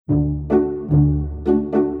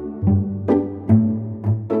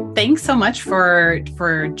thanks so much for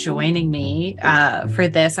joining me for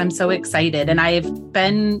this. I'm so excited. And I've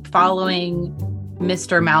been following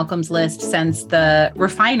Mr. Malcolm's List since the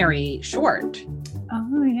Refinery short.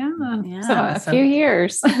 Oh, yeah. So a few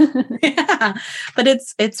years. Yeah, but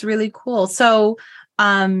it's really cool. So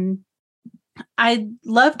I'd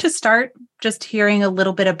love to start just hearing a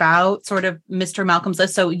little bit about sort of Mr. Malcolm's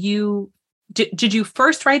List. So did you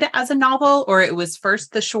first write it as a novel, or it was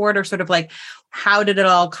first the short, or sort of like, how did it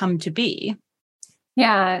all come to be?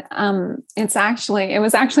 Yeah, it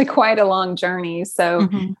was actually quite a long journey. So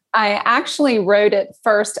I actually wrote it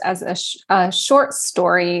first as a short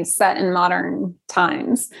story set in modern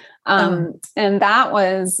times. And that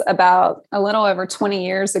was about a little over 20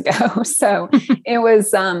 years ago. So it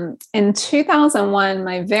was in 2001,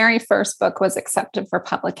 my very first book was accepted for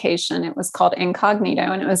publication. It was called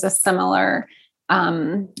Incognito, and it was a similar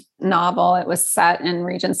novel. It was set in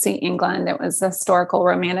Regency England. It was a historical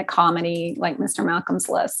romantic comedy like Mr. Malcolm's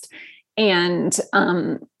List. And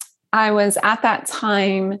I was at that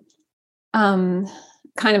time kind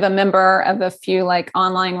of a member of a few like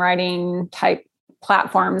online writing type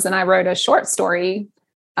platforms. And I wrote a short story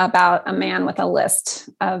about a man with a list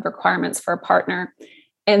of requirements for a partner.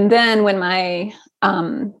 And then when my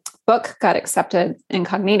book got accepted,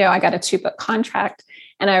 Incognito, I got a 2-book contract.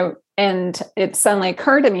 And it suddenly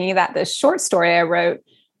occurred to me that this short story I wrote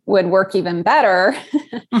would work even better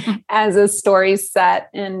as a story set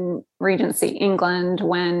in Regency England,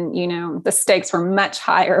 when, the stakes were much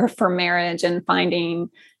higher for marriage and finding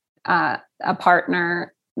a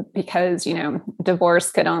partner, because,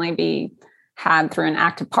 divorce could only be had through an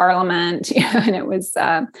act of parliament, and it was,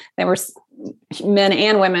 there were men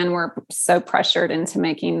and women were so pressured into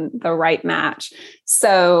making the right match.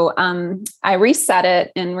 So I reset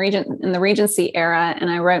it in the Regency era, and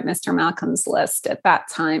I wrote Mr. Malcolm's List at that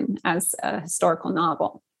time as a historical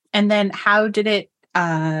novel. And then how did it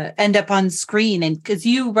end up on screen? And because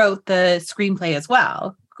you wrote the screenplay as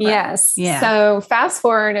well. Correct? Yes. Yeah. So fast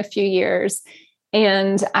forward a few years,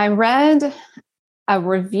 and I read a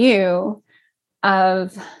review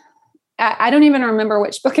of, I don't even remember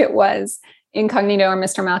which book it was, Incognito or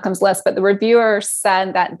Mr. Malcolm's List, but the reviewer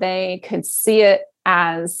said that they could see it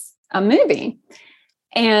as a movie.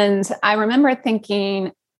 And I remember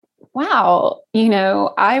thinking, wow,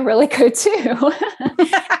 I really could too.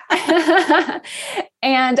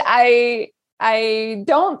 And I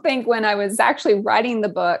don't think when I was actually writing the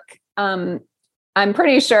book, I'm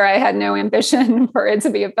pretty sure I had no ambition for it to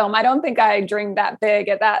be a film. I don't think I dreamed that big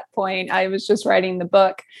at that point. I was just writing the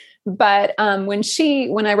book. But when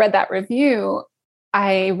I read that review,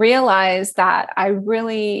 I realized that I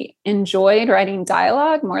really enjoyed writing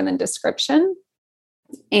dialogue more than description,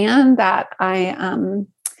 and that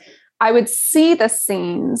I would see the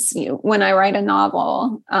scenes. When I write a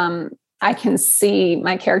novel, I can see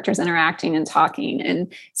my characters interacting and talking,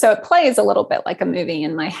 and so it plays a little bit like a movie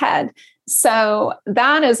in my head. So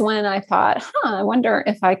that is when I thought, I wonder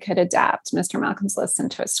if I could adapt Mr. Malcolm's List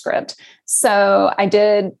into a script. So I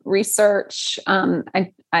did research.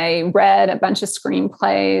 I read a bunch of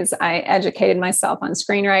screenplays. I educated myself on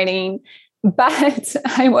screenwriting, but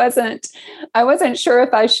I wasn't sure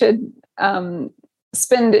if I should invest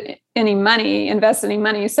any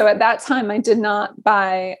money. So at that time, I did not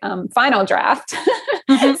buy Final Draft.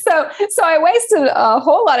 So I wasted a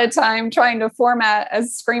whole lot of time trying to format a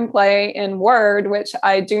screenplay in Word, which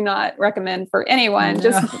I do not recommend for anyone. No.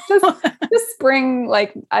 Just bring,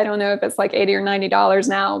 like, I don't know if it's like $80 or $90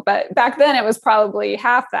 now, but back then it was probably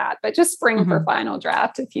half that. But just spring for Final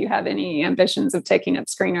Draft if you have any ambitions of taking up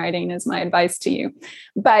screenwriting, is my advice to you.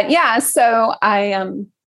 But yeah, so I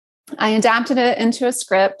adapted it into a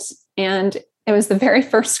script, and it was the very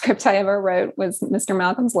first script I ever wrote was Mr.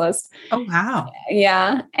 Malcolm's List. Oh, wow.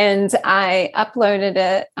 Yeah. And I uploaded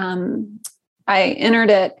it. I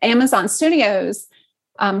entered it. Amazon Studios,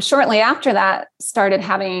 shortly after that, started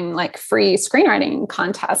having like free screenwriting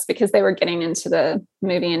contests because they were getting into the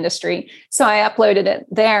movie industry. So I uploaded it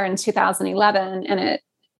there in 2011, and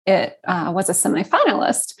it was a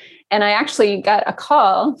semifinalist. And I actually got a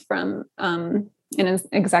call from an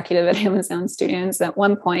executive at Amazon Studios at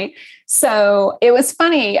one point. So it was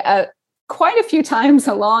funny, quite a few times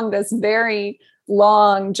along this very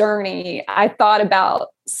long journey, I thought about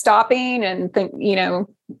stopping and think, it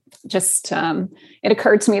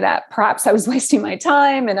occurred to me that perhaps I was wasting my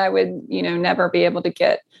time and I would, never be able to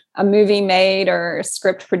get a movie made or a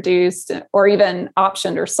script produced or even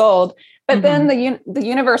optioned or sold. But then the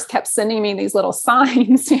universe kept sending me these little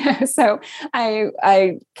signs, so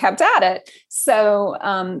I kept at it. So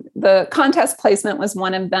the contest placement was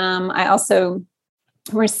one of them. I also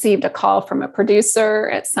received a call from a producer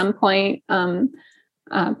at some point,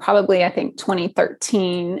 probably, I think,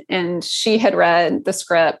 2013. And she had read the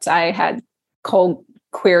script. I had cold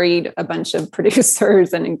queried a bunch of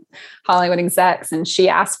producers and Hollywood execs, and she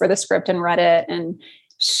asked for the script and read it. And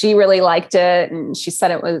she really liked it. And she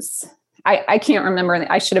said it was, I can't remember.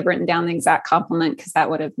 I should have written down the exact compliment because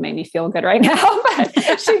that would have made me feel good right now.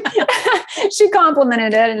 But she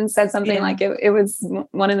complimented it and said something like it was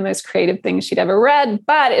one of the most creative things she'd ever read.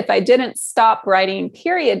 But if I didn't stop writing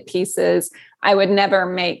period pieces, I would never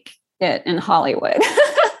make it in Hollywood.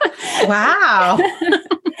 Wow.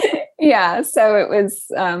 Yeah. So it was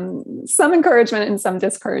some encouragement and some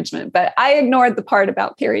discouragement, but I ignored the part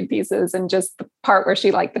about period pieces and just the part where she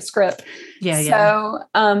liked the script. So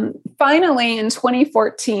finally in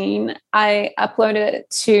 2014, I uploaded it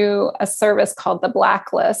to a service called The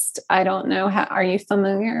Blacklist. I don't know are you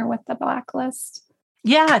familiar with The Blacklist?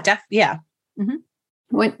 Yeah, yeah. Mm-hmm.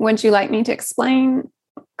 Would you like me to explain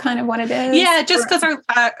kind of what it is? Yeah, just because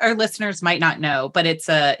our listeners might not know, but it's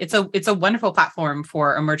a wonderful platform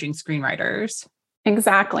for emerging screenwriters.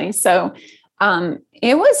 Exactly. So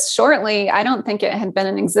it was shortly, I don't think it had been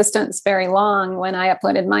in existence very long when I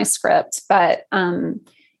uploaded my script, but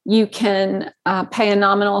you can pay a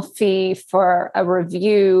nominal fee for a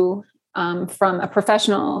review from a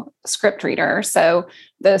professional script reader. So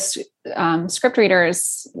the script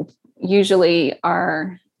readers usually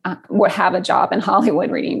would have a job in Hollywood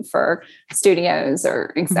reading for studios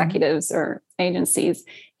or executives or agencies.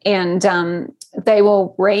 And they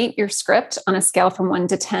will rate your script on a scale from 1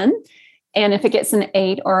 to 10. And if it gets an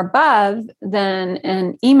 8 or above, then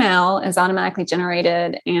an email is automatically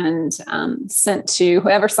generated and sent to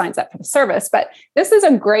whoever signs up for the service. But this is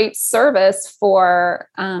a great service for,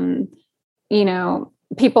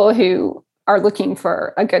 people who are looking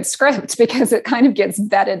for a good script because it kind of gets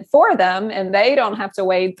vetted for them and they don't have to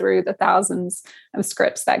wade through the thousands of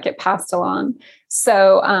scripts that get passed along.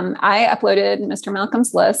 So I uploaded Mr.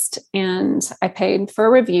 Malcolm's List and I paid for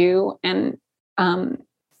a review, and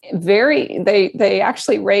they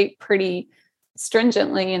actually rate pretty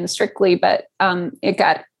stringently and strictly, but it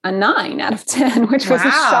got a 9 out of 10, which was a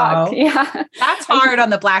shock. Yeah. That's hard on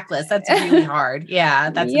The Blacklist. That's really hard. Yeah.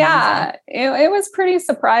 That's amazing. It was pretty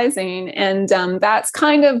surprising. And that's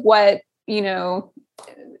kind of what, that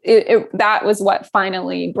was what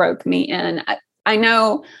finally broke me in. I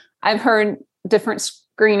know I've heard different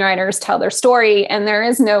screenwriters tell their story, and there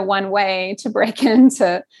is no one way to break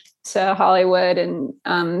into Hollywood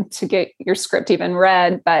and to get your script even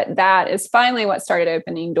read, but that is finally what started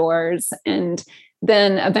opening doors. And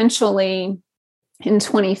then eventually in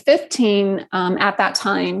 2015, at that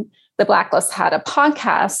time, The Blacklist had a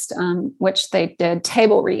podcast, which they did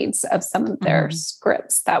table reads of some of their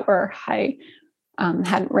scripts that were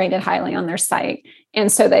had rated highly on their site.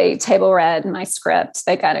 And so they table read my script.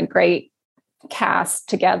 They got a great cast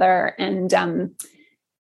together, and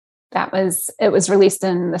it was released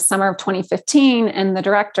in the summer of 2015. And the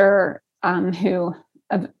director who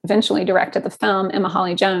eventually directed the film, Emma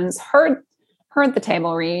Hawley-Jones, heard the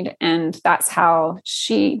table read, and that's how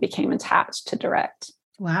she became attached to direct.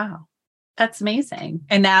 Wow. That's amazing.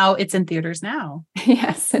 And now it's in theaters now.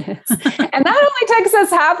 Yes, it is. And that only takes us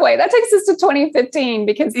halfway. That takes us to 2015,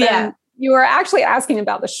 because then you were actually asking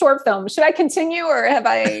about the short film. Should I continue, or have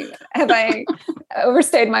I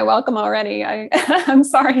overstayed my welcome already? I'm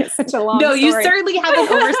sorry, it's such a long story. You certainly haven't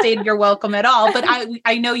overstayed your welcome at all. But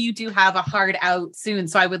I know you do have a hard out soon.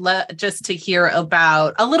 So I would love just to hear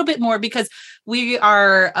about a little bit more, because we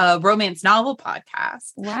are a romance novel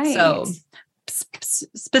podcast. Right. So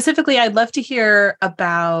specifically, I'd love to hear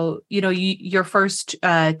about, your first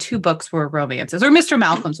 2 books were romances, or Mr.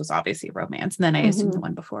 Malcolm's was obviously a romance. And then I assume the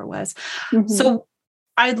one before was. So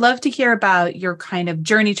I'd love to hear about your kind of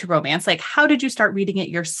journey to romance. Like, how did you start reading it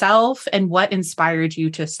yourself, and what inspired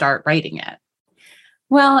you to start writing it?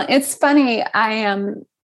 Well, it's funny. I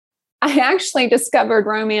actually discovered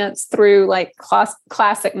romance through like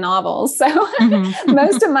classic novels. So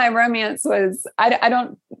most of my romance was,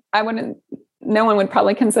 no one would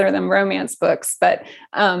probably consider them romance books, but,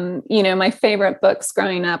 my favorite books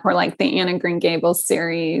growing up were like the Anne of Green Gables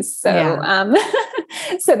series. So,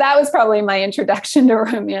 so that was probably my introduction to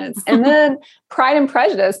romance. And then Pride and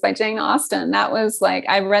Prejudice by Jane Austen. That was like,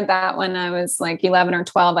 I read that when I was like 11 or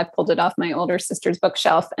 12. I pulled it off my older sister's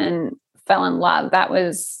bookshelf and fell in love. That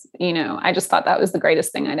was, I just thought that was the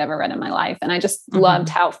greatest thing I'd ever read in my life. And I just loved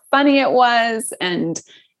how funny it was. And,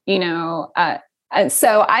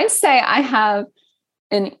 so I'd say I have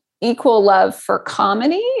an equal love for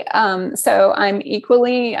comedy. So like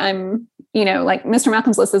Mr.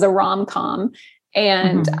 Malcolm's List is a rom-com.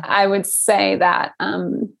 And I would say that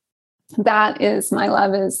that is my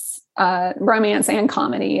love is romance and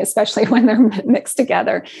comedy, especially when they're mixed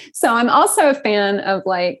together. So I'm also a fan of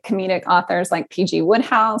like comedic authors like P.G.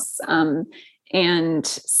 Wodehouse. And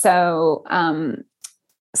so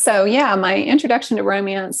yeah, my introduction to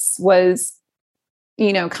romance was,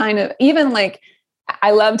 you know, kind of even like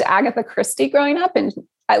I loved Agatha Christie growing up, and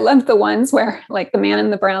I loved the ones where like The Man in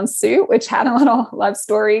the Brown Suit, which had a little love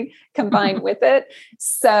story combined with it.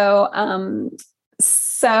 So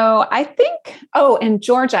I think, and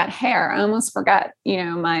Georgette Hare, I almost forgot, you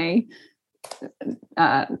know, my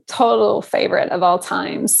total favorite of all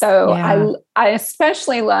time. So I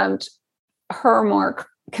especially loved her more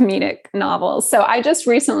comedic novels. So I just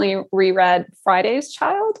recently reread Friday's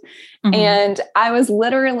Child, and I was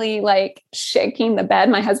literally like shaking the bed.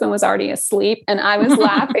 My husband was already asleep and I was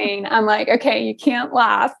laughing. I'm like, okay, you can't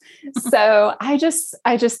laugh. So I just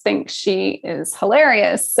think she is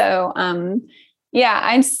hilarious. So, yeah,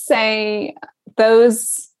 I'd say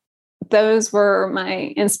those were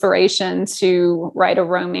my inspiration to write a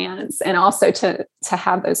romance, and also to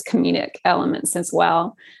have those comedic elements as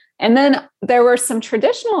well. And then there were some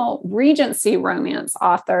traditional Regency romance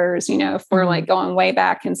authors, you know, if we're like going way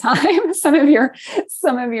back in time. Some of your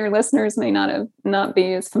listeners may not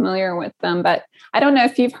be as familiar with them, but I don't know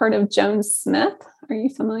if you've heard of Joan Smith. Are you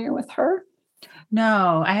familiar with her?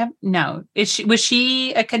 No, I have no. Was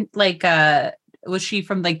she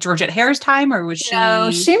from like Georgette Hare's time, or was she?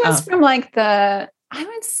 No, she was from like I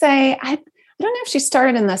would say, I don't know if she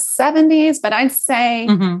started in the 70s, but I'd say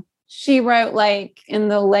she wrote like in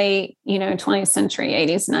the late, 20th century,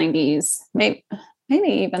 80s, 90s, maybe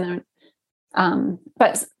even,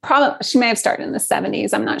 but probably she may have started in the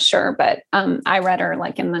 70s. I'm not sure, but I read her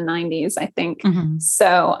like in the 90s, I think.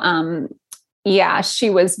 So, yeah, she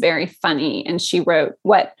was very funny, and she wrote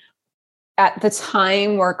what at the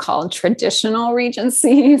time were called traditional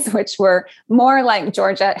regencies, which were more like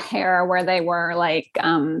Georgette Hare, where they were like,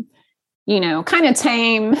 kind of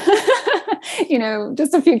tame,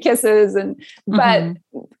 just a few kisses, but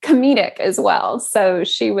comedic as well. So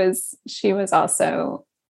she was also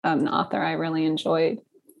an author I really enjoyed.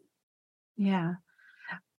 Yeah.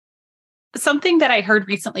 Something that I heard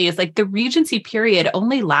recently is like the Regency period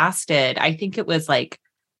only lasted, I think it was like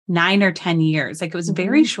 9 or 10 years. Like it was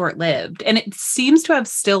very short-lived, and it seems to have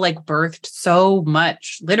still like birthed so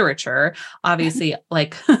much literature, obviously,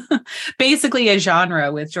 like basically a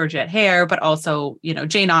genre with Georgette Hare, but also,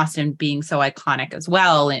 Jane Austen being so iconic as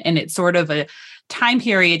well. And it's sort of a time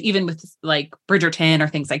period, even with like Bridgerton or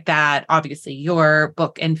things like that, obviously your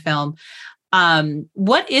book and film.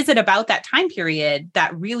 What is it about that time period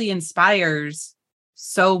that really inspires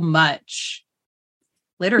so much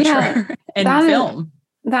literature and film?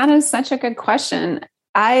 That is such a good question.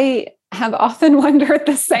 I have often wondered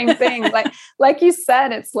the same thing. Like you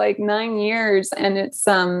said, it's like 9 years, and it's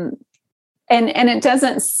and it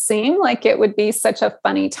doesn't seem like it would be such a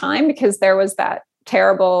funny time, because there was that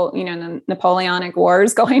terrible, the Napoleonic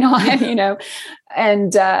Wars going on,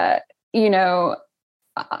 and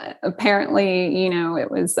apparently,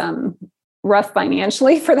 it was rough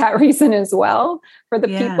financially for that reason as well for the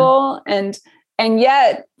people, and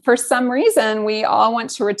yet, for some reason, we all want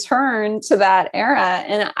to return to that era.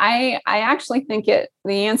 And I actually think the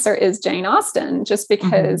answer is Jane Austen, just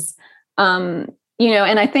because, and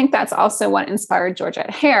I think that's also what inspired Georgette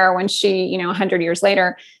Hare when she, 100 years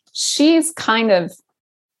later, she's kind of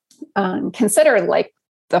considered like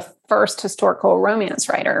the first historical romance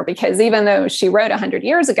writer, because even though she wrote 100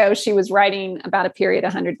 years ago, she was writing about a period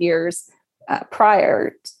 100 years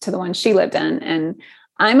prior to the one she lived in. And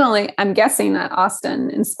I'm guessing that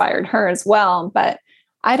Austen inspired her as well, but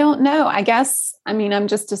I don't know. I'm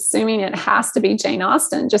just assuming it has to be Jane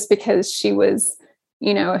Austen, just because she was,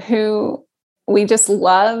 who we just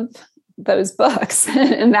love those books.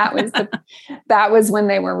 And that was when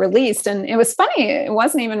they were released. And it was funny. It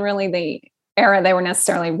wasn't even really the era they were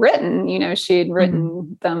necessarily written. She had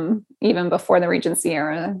written them even before the Regency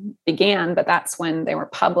era began, but that's when they were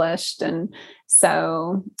published. And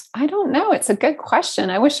so I don't know. It's a good question.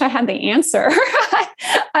 I wish I had the answer.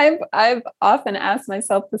 I've often asked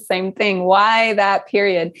myself the same thing. Why that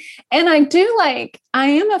period? And I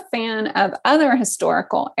am a fan of other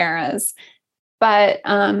historical eras, but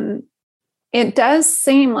it does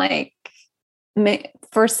seem like,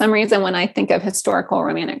 for some reason, when I think of historical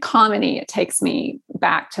romantic comedy, it takes me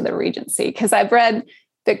back to the Regency, because I've read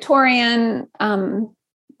Victorian,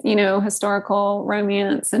 historical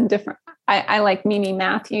romance and different. I like Mimi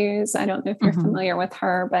Matthews. I don't know if you're familiar with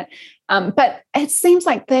her, but it seems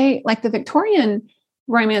like the Victorian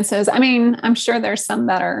romances. I mean, I'm sure there's some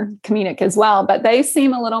that are comedic as well, but they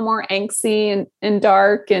seem a little more angsty and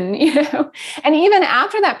dark and, and even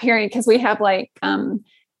after that period, because we have like,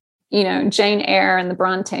 Jane Eyre and the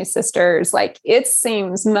Bronte sisters, like it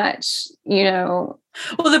seems much,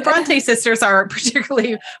 Well, the Bronte sisters are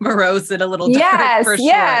particularly morose and a little dark yes, for sure.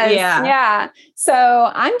 yes, Yeah. yeah. So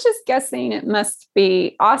I'm just guessing it must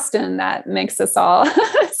be Austen that makes us all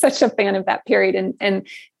such a fan of that period and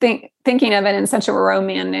thinking of it in such a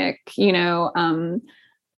romantic,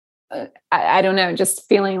 I don't know, just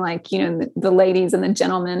feeling like, the ladies and the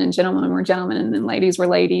gentlemen and gentlemen were gentlemen and then ladies were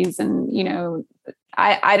ladies. And,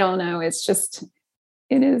 I don't know. It's just,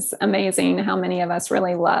 it is amazing how many of us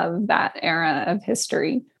really love that era of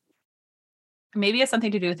history. Maybe it's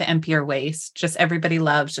something to do with the empire waist. Just everybody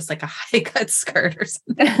loves just like a high cut skirt or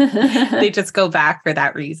something. They just go back for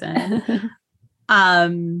that reason.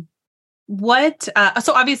 So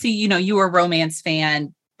obviously, you were a romance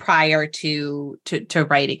fan prior to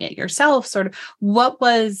writing it yourself. Sort of, what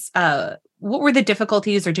were the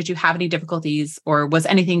difficulties, or did you have any difficulties, or was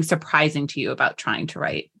anything surprising to you about trying to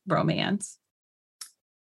write romance?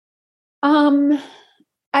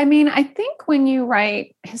 I mean, I think when you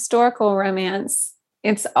write historical romance,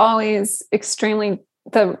 it's always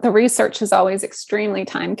the research is always extremely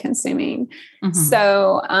time consuming. Mm-hmm.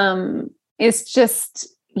 So it's just,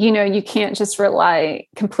 you can't just rely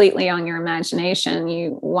completely on your imagination.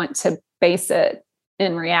 You want to base it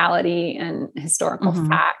in reality and historical mm-hmm.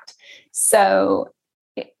 fact. So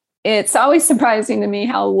it's always surprising to me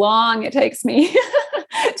how long it takes me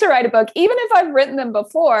to write a book, even if I've written them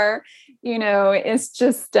before. It's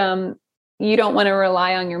just, you don't want to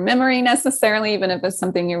rely on your memory necessarily, even if it's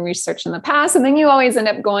something you researched in the past. And then you always end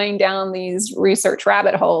up going down these research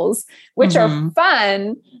rabbit holes, which mm-hmm. are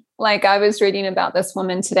fun. Like I was reading about this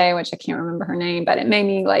woman today, which I can't remember her name, but it made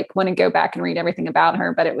me like want to go back and read everything about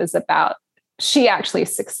her. But it was about, she actually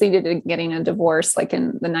succeeded in getting a divorce like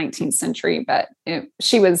in the 19th century, but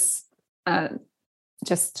she was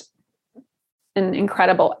just an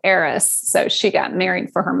incredible heiress. So she got married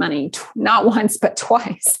for her money, not once, but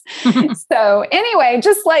twice. So anyway,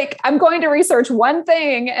 just like I'm going to research one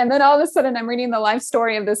thing. And then all of a sudden I'm reading the life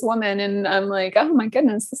story of this woman and I'm like, oh my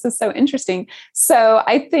goodness, this is so interesting. So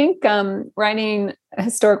I think writing a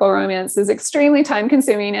historical romance is extremely time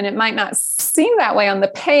consuming, and it might not seem that way on the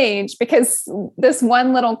page because this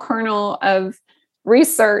one little kernel of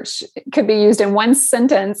research could be used in one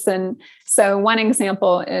sentence. And so one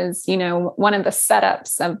example is, one of the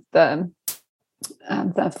setups of the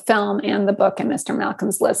film and the book in Mr.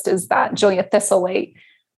 Malcolm's List is that Julia Thistlethwaite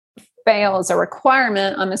fails a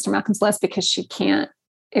requirement on Mr. Malcolm's List because she can't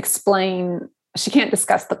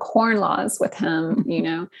discuss the Corn Laws with him,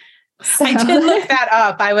 So, I did look that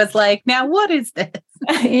up. I was like, now what is this?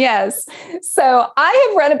 Yes. So I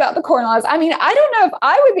have read about the Corn Laws. I mean, I don't know if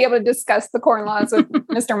I would be able to discuss the Corn Laws with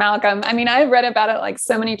Mr. Malcolm. I mean, I've read about it like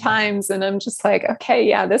so many times and I'm just like, okay,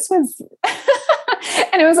 yeah, this was,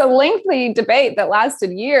 and it was a lengthy debate that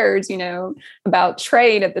lasted years, about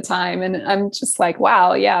trade at the time. And I'm just like,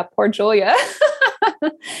 wow, yeah, poor Julia.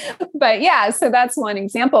 But yeah, so that's one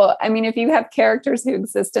example. I mean, if you have characters who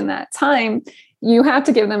exist in that time, you have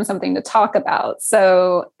to give them something to talk about.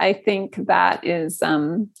 So I think that is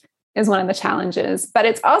one of the challenges, but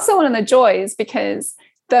it's also one of the joys because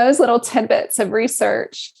those little tidbits of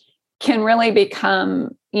research can really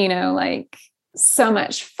become, like so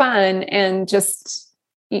much fun and just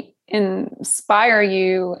inspire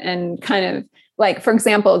you and kind of like, for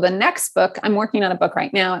example, the next book, I'm working on a book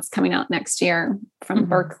right now. It's coming out next year from mm-hmm.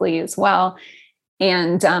 Berkeley as well.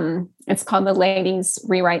 And it's called The Ladies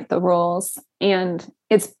Rewrite the Rules. And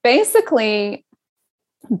it's basically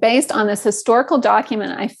based on this historical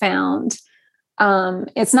document I found.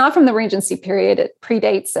 It's not from the Regency period. It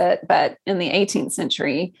predates it, but in the 18th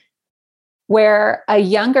century, where a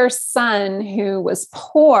younger son who was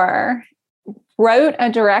poor wrote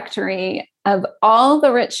a directory of all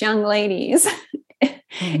the rich young ladies.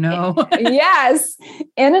 Oh, no. Yes.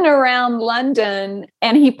 In and around London.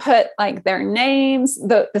 And he put like their names,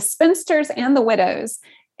 the spinsters and the widows.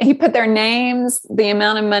 He put their names, the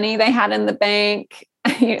amount of money they had in the bank,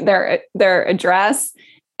 their address,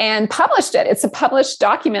 and published it. It's a published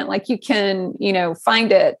document. Like you can,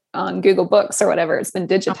 find it on Google Books or whatever. It's been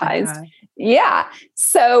digitized. Oh, yeah.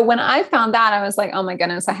 So when I found that, I was like, oh my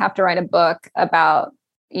goodness, I have to write a book about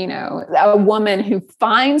a woman who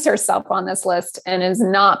finds herself on this list and is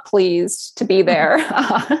not pleased to be there.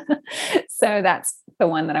 So that's the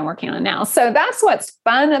one that I'm working on now. So that's what's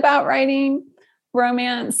fun about writing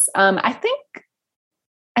romance. I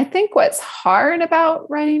think what's hard about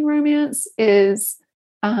writing romance is,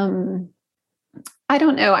 I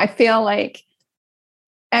don't know. I feel like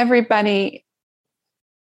everybody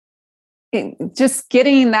just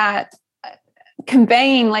getting that,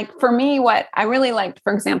 conveying, like for me, what I really liked,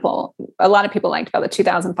 for example, a lot of people liked about the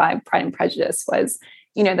 2005 Pride and Prejudice was,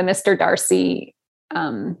 the Mr. Darcy,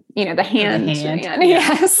 the hand. Yeah.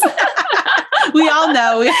 Yes. We all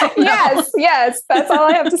know. Yes. That's all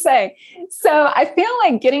I have to say. So I feel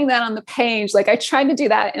like getting that on the page, like I tried to do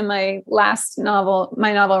that in my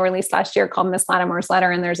novel released last year called Miss Lattimore's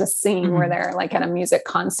Letter. And there's a scene where they're like at a music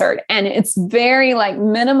concert and it's very like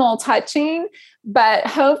minimal touching, but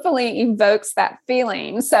hopefully evokes that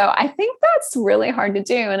feeling. So I think that's really hard to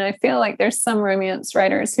do. And I feel like there's some romance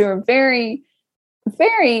writers who are very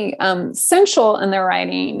sensual in their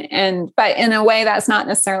writing, but in a way that's not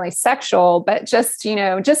necessarily sexual, but just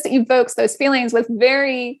evokes those feelings with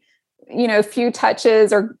very, few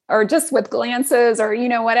touches or just with glances or,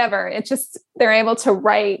 whatever. It just, they're able to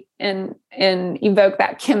write and evoke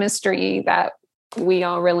that chemistry that we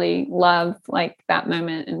all really love, like that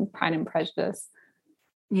moment in Pride and Prejudice.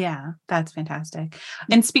 Yeah, that's fantastic.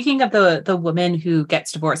 And speaking of the woman who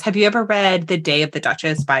gets divorced, have you ever read The Day of the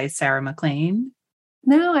Duchess by Sarah MacLean?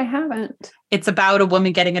 No, I haven't. It's about a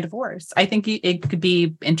woman getting a divorce. I think it could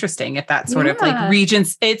be interesting if that's sort of like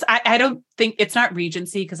Regency. I don't think it's not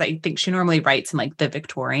Regency because I think she normally writes in like the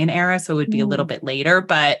Victorian era, so it would be a little bit later.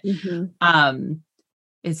 But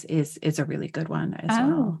is a really good one as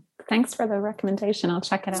well. Thanks for the recommendation. I'll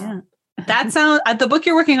check it out. That sounds the book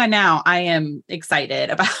you're working on now. I am excited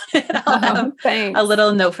about it. I'll have a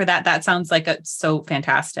little note for that. That sounds like so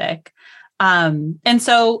fantastic. And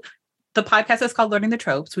so. The podcast is called Learning the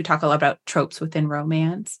Tropes. We talk a lot about tropes within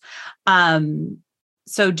romance.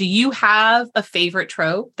 So do you have a favorite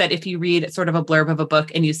trope that if you read sort of a blurb of a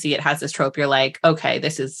book and you see it has this trope, you're like, okay,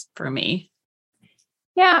 this is for me?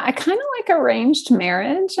 Yeah, I kind of like arranged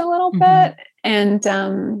marriage a little bit. And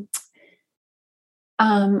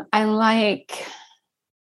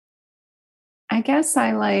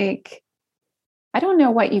I don't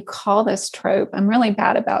know what you call this trope. I'm really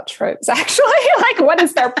bad about tropes, actually. Like, what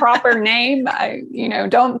is their proper name?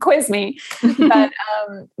 Don't quiz me. But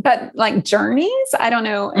like journeys, I don't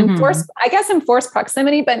know. Enforced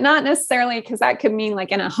proximity, but not necessarily because that could mean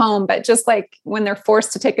like in a home, but just like when they're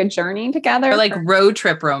forced to take a journey together. Or like road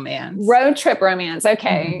trip romance. Road trip romance.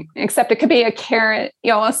 Okay. Except it could be a carrot.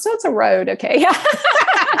 Still it's a road. Okay. Yeah.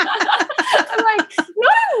 I'm like,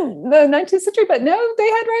 not in the 19th century, but no, they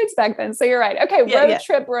had roads back then. So you're right. Okay. Road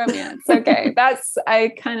trip romance. Okay.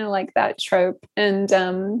 I kind of like that trope. And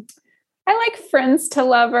I like friends to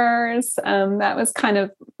lovers. That was kind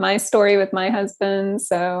of my story with my husband.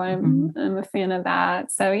 So I'm a fan of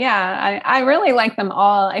that. So yeah, I really like them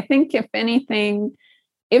all. I think if anything,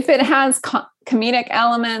 if it has comedic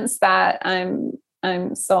elements that I'm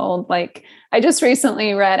sold. Like I just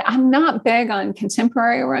recently read, I'm not big on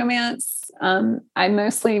contemporary romance. I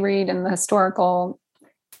mostly read in the historical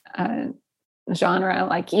genre,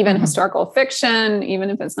 like even historical fiction, even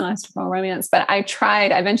if it's not historical romance. But I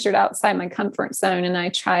ventured outside my comfort zone and I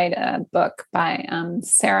tried a book by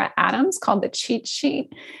Sarah Adams called The Cheat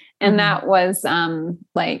Sheet. And that was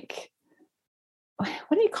like,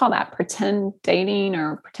 what do you call that? Pretend dating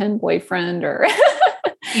or pretend boyfriend or...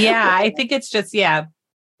 Yeah, I think it's just, fake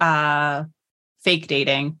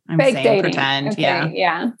dating. Fake dating. Pretend. Okay,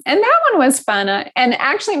 yeah. And that one was fun. And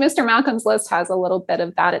actually, Mr. Malcolm's List has a little bit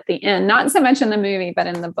of that at the end, not so much in the movie, but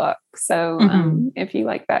in the book. So if you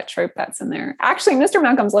like that trope, that's in there. Actually, Mr.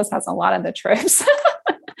 Malcolm's List has a lot of the tropes.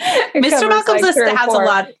 Mr. Malcolm's List has a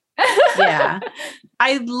lot. Yeah.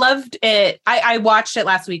 I loved it. I watched it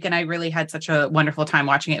last week and I really had such a wonderful time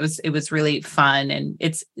watching it. It was really fun and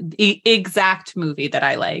it's the exact movie that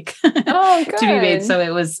I like to be made.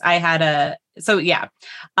 So so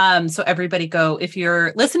everybody go, if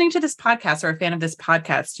you're listening to this podcast or a fan of this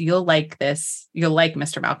podcast, you'll like this. You'll like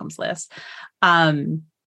Mr. Malcolm's List.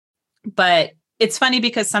 But it's funny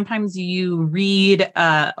because sometimes you read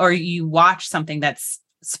or you watch something that's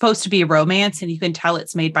supposed to be a romance and you can tell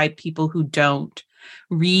it's made by people who don't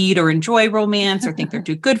read or enjoy romance or think they're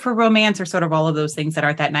too good for romance or sort of all of those things that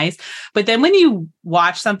aren't that nice. But then when you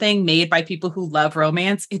watch something made by people who love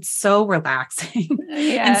romance, it's so relaxing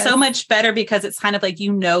and so much better because it's kind of like,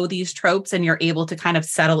 these tropes and you're able to kind of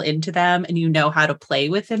settle into them and you know how to play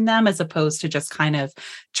within them as opposed to just kind of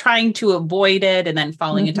trying to avoid it and then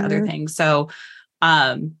falling into other things. So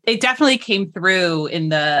it definitely came through in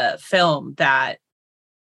the film that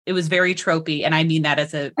it was very tropey. And I mean that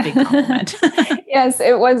as a big compliment. Yes,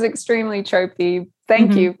 it was extremely tropey.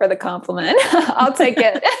 Thank you for the compliment. I'll take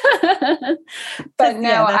it. But no,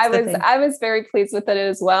 I was very pleased with it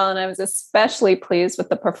as well. And I was especially pleased with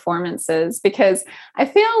the performances because I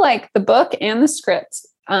feel like the book and the script,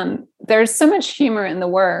 there's so much humor in the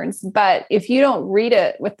words, but if you don't read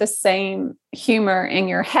it with the same humor in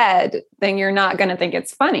your head, then you're not going to think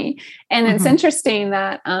it's funny. And it's interesting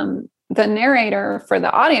that the narrator for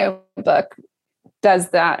the audiobook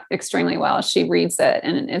does that extremely well. She reads it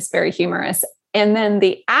and it's very humorous. And then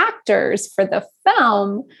the actors for the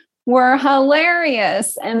film were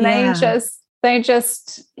hilarious. And they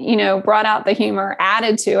just, you know, brought out the humor,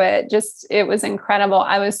 added to it. It was incredible.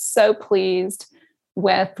 I was so pleased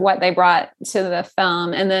with what they brought to the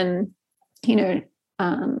film. And then, you know,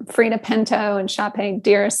 Frida Pinto and Shapé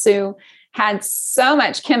Dirisu had so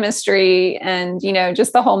much chemistry and, you know,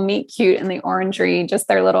 just the whole meet cute and the orangery, just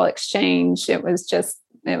their little exchange. It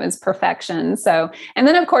was perfection. So, and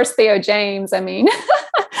then of course, Theo James, I mean,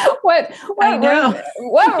 what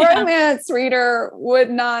romance reader would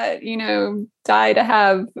not, you know, die to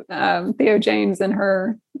have Theo James in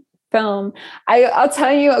her film? I'll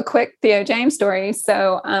tell you a quick Theo James story.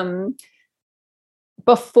 So,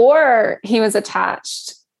 before he was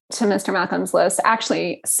attached to Mr. Malcolm's List,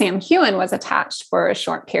 actually, Sam Heughan was attached for a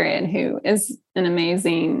short period, who is an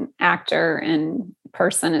amazing actor and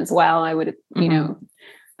person as well. I would, you know,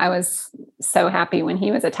 I was so happy when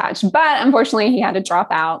he was attached, but unfortunately he had to drop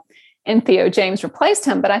out and Theo James replaced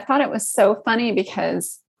him. But I thought it was so funny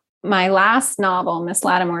because my last novel, Miss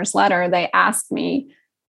Lattimore's Letter, they asked me,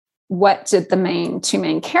 what did the two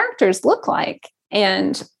main characters look like?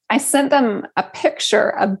 And I sent them a picture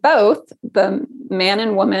of both the man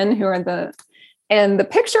and woman and the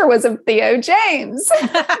picture was of Theo James.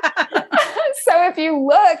 So if you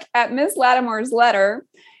look at Miss Lattimore's Letter,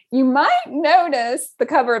 you might notice the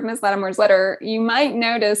cover of Miss Lattimore's Letter. You might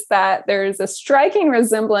notice that there's a striking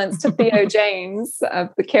resemblance to Theo James of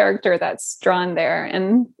the character that's drawn there.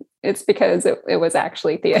 And it's because it was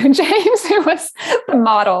actually Theo James who was the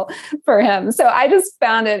model for him. So I just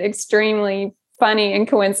found it extremely funny and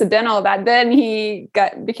coincidental that then he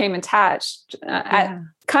became attached at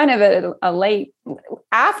kind of a late,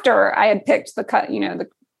 after I had picked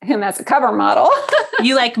him as a cover model.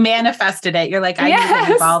 You like manifested it. You're like, I need to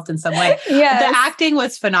be involved in some way. Yes. The acting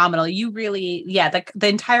was phenomenal. You really, the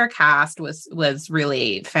entire cast was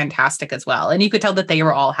really fantastic as well. And you could tell that they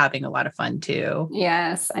were all having a lot of fun too.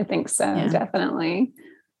 Yes, I think so. Yeah. Definitely.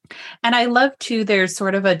 And I love too, there's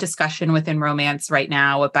sort of a discussion within romance right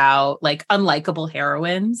now about like unlikable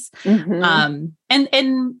heroines. And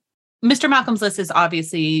Mr. Malcolm's List is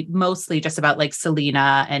obviously mostly just about like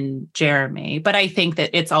Selena and Jeremy, but I think that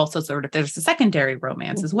it's also sort of, there's a secondary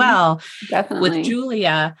romance as well. Definitely. With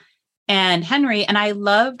Julia and Henry. And I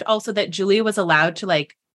loved also that Julia was allowed to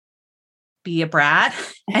like be a brat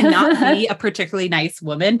and not be a particularly nice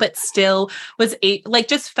woman, but still was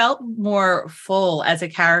just felt more full as a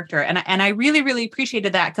character. And I really, really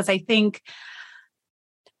appreciated that, because I think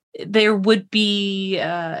there would be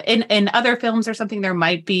in other films or something, there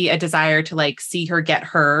might be a desire to like see her get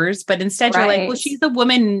hers, but instead you're like, well, she's a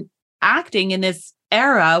woman acting in this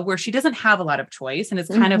era where she doesn't have a lot of choice, and it's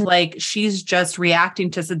kind of like she's just reacting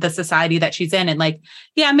to the society that she's in, and like,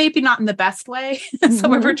 yeah, maybe not in the best way.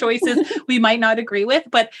 Some of her choices we might not agree with,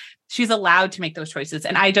 but she's allowed to make those choices.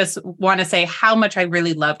 And I just want to say how much I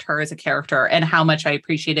really loved her as a character, and how much I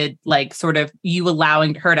appreciated like sort of you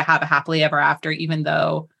allowing her to have a happily ever after, even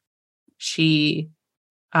though she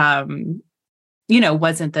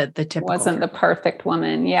wasn't the typical, wasn't the perfect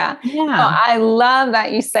woman. Yeah. Well, I love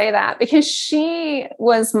that you say that, because she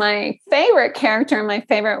was my favorite character and my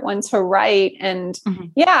favorite one to write. And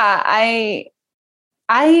I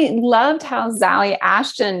loved how Zawe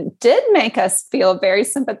Ashton did make us feel very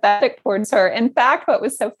sympathetic towards her. In fact, what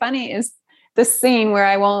was so funny is the scene where,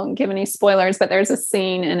 I won't give any spoilers, but there's a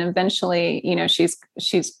scene and eventually,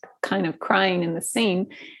 she's kind of crying in the scene.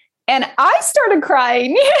 And I started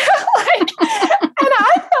crying, and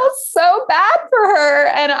I felt so bad for her.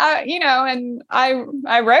 And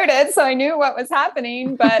I wrote it, so I knew what was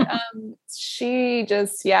happening. But she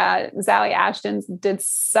just, Zawe Ashton did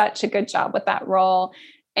such a good job with that role.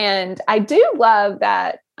 And I do love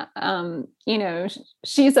that,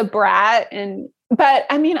 she's a brat. But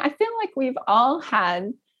I mean, I feel like we've all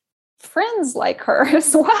had friends like her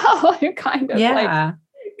as well, who kind of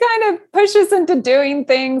push us into doing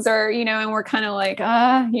things, or, and we're kind of like,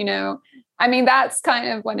 I mean, that's kind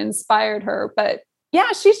of what inspired her. But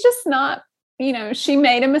yeah, she's just not she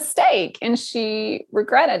made a mistake and she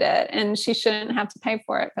regretted it, and she shouldn't have to pay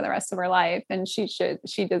for it for the rest of her life. And she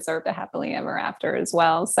deserved a happily ever after as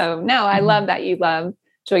well. So no, I love that you love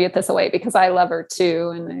Julia Thistlethwaite, because I love her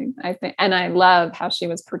too. And I think, and I love how she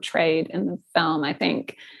was portrayed in the film. I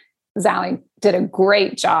think Zally did a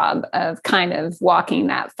great job of kind of walking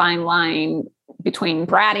that fine line between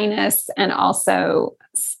brattiness and also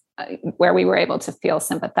where we were able to feel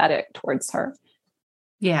sympathetic towards her.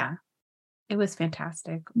 Yeah, it was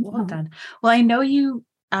fantastic. Well done. Well, I know you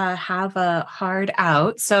have a hard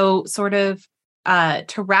out. So sort of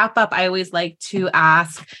to wrap up, I always like to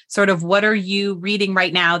ask sort of, what are you reading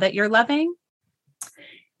right now that you're loving?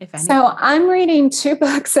 If any. So I'm reading 2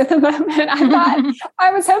 books at the moment.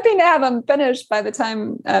 I was hoping to have them finished by the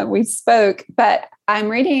time we spoke, but I'm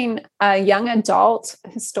reading a young adult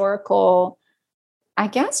historical, I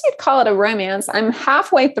guess you'd call it a romance. I'm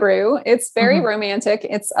halfway through. It's very romantic.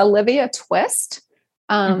 It's Olivia Twist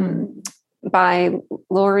by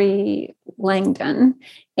Laurie Langdon.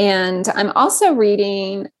 And I'm also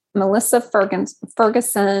reading Melissa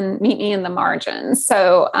Ferguson, Meet Me in the Margins.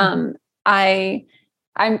 So I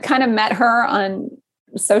kind of met her on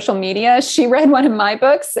social media. She read one of my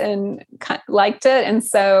books and liked it. And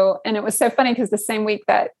it was so funny because the same week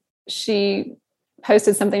that she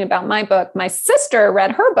posted something about my book, my sister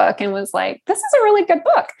read her book and was like, this is a really good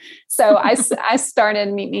book. So I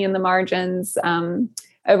started Meet Me in the Margins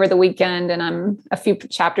over the weekend, and I'm a few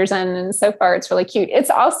chapters in, and so far it's really cute.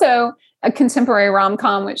 It's also a contemporary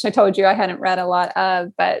rom-com, which I told you I hadn't read a lot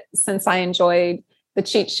of, but since I enjoyed the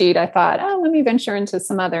cheat sheet, I thought, let me venture into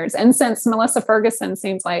some others. And since Melissa Ferguson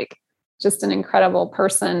seems like just an incredible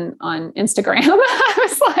person on Instagram, I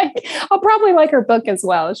was like, I'll probably like her book as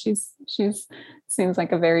well. She's seems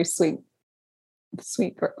like a very sweet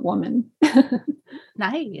woman.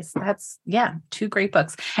 Nice. That's 2 great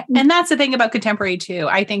books. And that's the thing about contemporary too.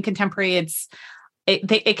 I think contemporary,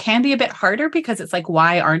 it can be a bit harder because it's like,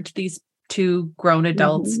 why aren't these 2 grown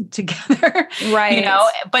adults together? Right.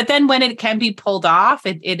 But then when it can be pulled off,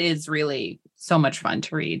 it is really so much fun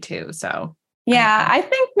to read too. So yeah, I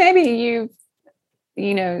think maybe you've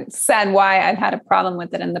said why I've had a problem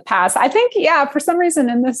with it in the past. I think, for some reason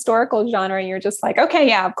in the historical genre, you're just like, okay,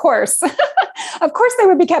 yeah, of course, of course they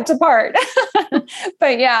would be kept apart.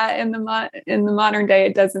 But in the modern day,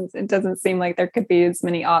 it doesn't seem like there could be as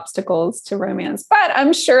many obstacles to romance, but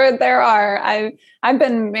I'm sure there are. I've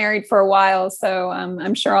been married for a while, so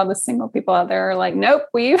I'm sure all the single people out there are like, nope,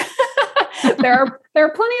 there are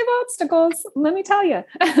plenty of obstacles, let me tell you.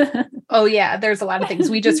 Oh yeah, there's a lot of things.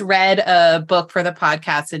 We just read a book for the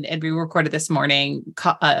podcast and we recorded this morning,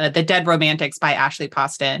 The Dead Romantics by Ashley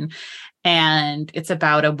Poston. And it's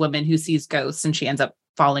about a woman who sees ghosts and she ends up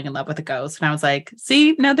falling in love with a ghost. And I was like,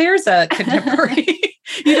 see, now there's a contemporary.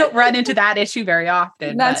 You don't run into that issue very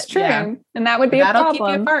often. That's true. Yeah. And that would be a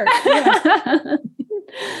problem. That'll keep you apart.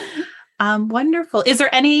 Yeah. Wonderful. Do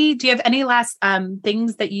you have any last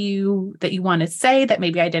things that you want to say that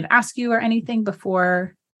maybe I didn't ask you or anything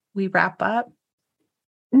before we wrap up?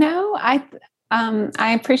 No, I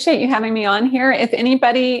appreciate you having me on here. If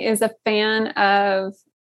anybody is a fan of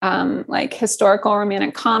like historical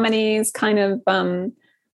romantic comedies, kind of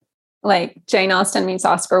like Jane Austen meets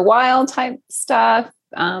Oscar Wilde type stuff,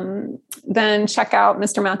 then check out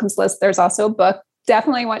Mr. Malcolm's List. There's also a book.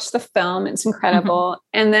 Definitely watch the film. It's incredible.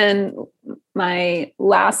 And then my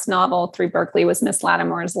last novel through Berkeley was Miss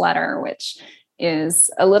Lattimore's Letter, which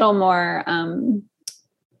is a little more,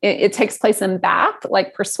 it takes place in Bath,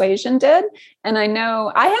 like Persuasion did. And I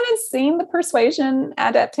know I haven't seen the Persuasion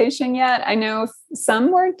adaptation yet. I know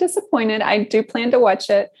some were disappointed. I do plan to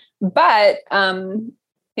watch it. But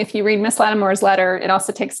if you read Miss Lattimore's Letter, it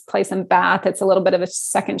also takes place in Bath. It's a little bit of a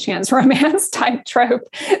second chance romance type trope.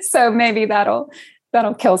 So maybe that'll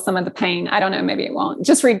kill some of the pain. I don't know. Maybe it won't.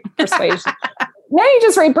 Just read Persuasion. Now you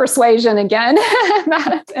just read Persuasion again.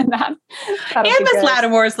 and Miss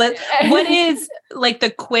Lattimore's List. What is like the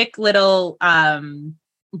quick little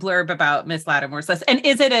blurb about Miss Lattimore's List? And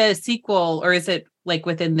is it a sequel or is it like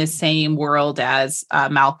within the same world as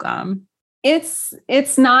Malcolm?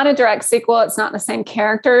 It's not a direct sequel. It's not the same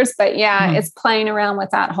characters, but it's playing around with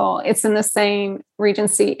that whole, it's in the same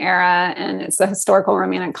Regency era and it's a historical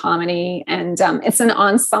romantic comedy and it's an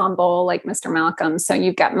ensemble like Mr. Malcolm. So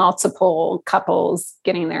you've got multiple couples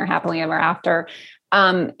getting there happily ever after.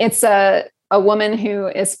 It's a woman who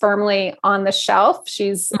is firmly on the shelf.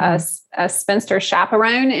 She's a spinster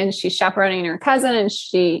chaperone and she's chaperoning her cousin and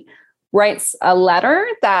she writes a letter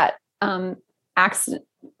that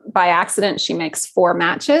by accident, she makes 4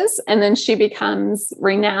 matches and then she becomes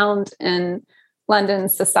renowned in London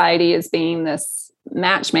society as being this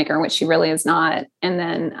matchmaker, which she really is not. And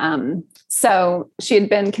then, so she had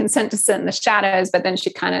been content to sit in the shadows, but then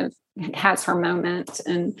she kind of has her moment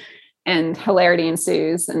and hilarity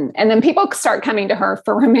ensues. And then people start coming to her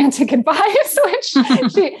for romantic advice,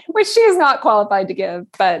 which she is not qualified to give,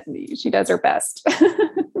 but she does her best.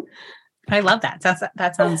 I love that.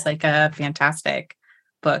 That sounds like a fantastic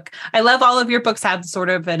book. I love all of your books have sort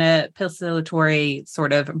of an epistolatory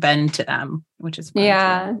sort of bend to them, which is fun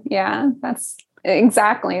too. Yeah. That's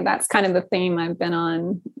kind of the theme I've been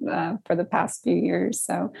on for the past few years.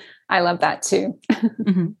 So I love that too.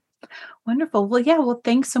 Mm-hmm. Wonderful. Well, yeah. Well,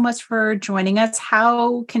 thanks so much for joining us.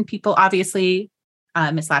 How can people, obviously,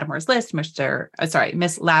 Miss Latimer's list,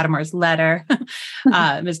 Miss Latimer's letter,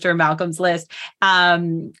 Mr. Malcolm's list.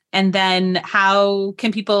 And then how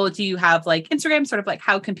can people, do you have like Instagram, sort of like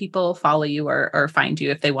how can people follow you or find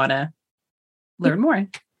you if they want to learn more?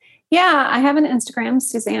 Yeah, I have an Instagram,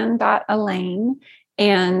 Suzanne.Elaine.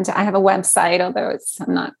 And I have a website, although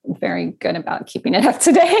I'm not very good about keeping it up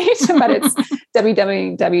to date, but it's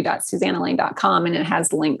www.suzanneelaine.com, and it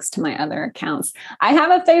has links to my other accounts. I have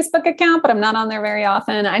a Facebook account, but I'm not on there very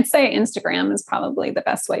often. I'd say Instagram is probably the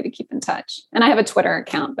best way to keep in touch. And I have a Twitter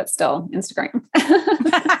account, but still Instagram.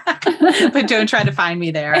 But don't try to find me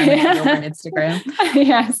there. I'm over on Instagram.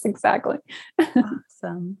 Yes, exactly.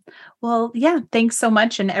 Awesome. Well, yeah, thanks so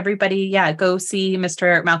much. And everybody, go see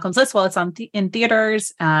Mr. Malcolm's List while it's in theaters,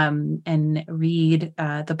 and read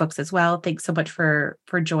the books as well. Thanks so much for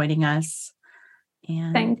joining us.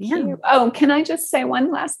 And thank you. Oh, can I just say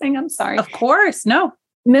one last thing? I'm sorry. Of course. No.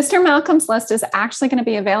 Mr. Malcolm's List is actually going to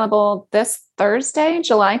be available this Thursday,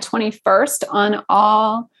 July 21st, on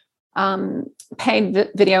all paid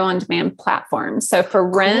video on demand platforms. So for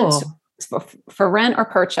rent, or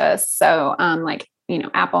purchase. So like,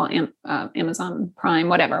 Apple, Amazon Prime,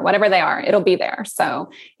 whatever they are, it'll be there. So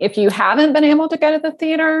if you haven't been able to go to the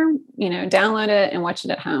theater, download it and watch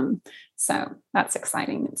it at home. So that's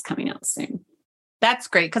exciting. It's coming out soon. That's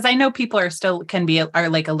great. Because I know people are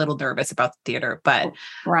like a little nervous about the theater, but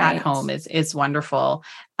at home is wonderful.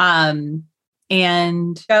 And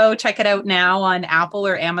go check it out now on Apple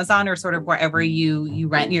or Amazon or sort of wherever you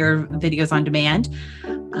rent your videos on demand.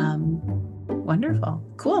 Wonderful.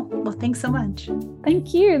 Cool. Well, thanks so much.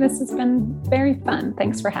 Thank you. This has been very fun.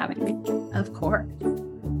 Thanks for having me. Of course.